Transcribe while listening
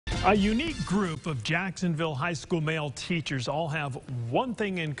A unique group of Jacksonville High School male teachers all have one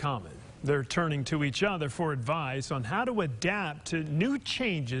thing in common. They're turning to each other for advice on how to adapt to new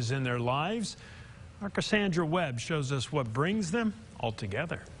changes in their lives. Our Cassandra Webb shows us what brings them all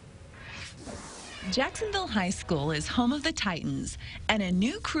together. Jacksonville High School is home of the Titans and a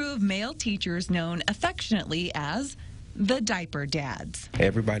new crew of male teachers known affectionately as the Diaper Dads.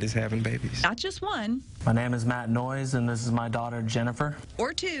 Everybody's having babies. Not just one. My name is Matt Noyes, and this is my daughter, Jennifer.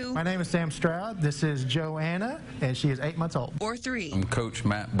 Or two. My name is Sam Stroud. This is Joanna, and she is 8 months old. Or three. I'm Coach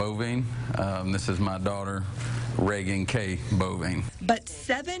Matt Bovine. This is my daughter, Reagan K. Bovine. But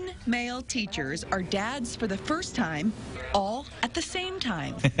 7 male teachers are dads for the first time, all at the same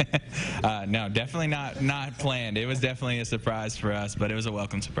time. No, definitely not planned. It was definitely a surprise for us, but it was a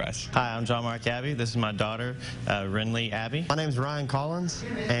welcome surprise. Hi, I'm John Mark Abbey. This is my daughter, Renlee Abbey. My name is Ryan Collins,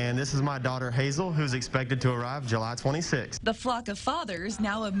 and this is my daughter, Hazel, who's expected to arrive July 26th. The flock of fathers,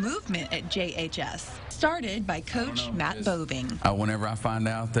 now a movement at JHS, started by Coach Matt Boving. Whenever I find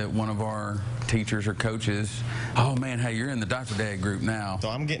out that one of our teachers or coaches, oh man, hey, you're in the Diaper Dad group now. So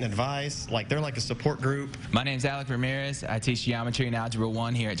I'm getting advice, like they're like a support group. My name's Alec Ramirez. I teach geometry and Algebra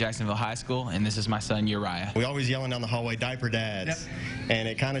 1 here at Jacksonville High School, and this is my son, Uriah. We always yelling down the hallway, Diaper Dads, and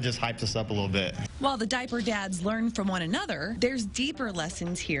it kind of just hypes us up a little bit. While the Diaper Dads learn from one another, there's deeper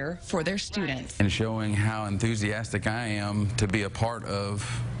lessons here for their students. And showing how enthusiastic I am to be a part of,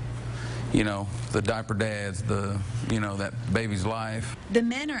 you know, the Diaper Dads, that baby's life. The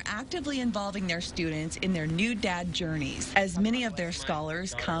men are actively involving their students in their new dad journeys, as many of their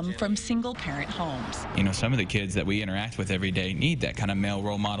scholars come from single-parent homes. You know, some of the kids that we interact with every day need that kind of male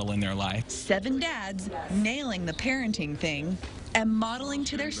role model in their life. 7 dads nailing the parenting thing and modeling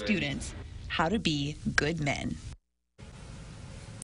to their students how to be good men.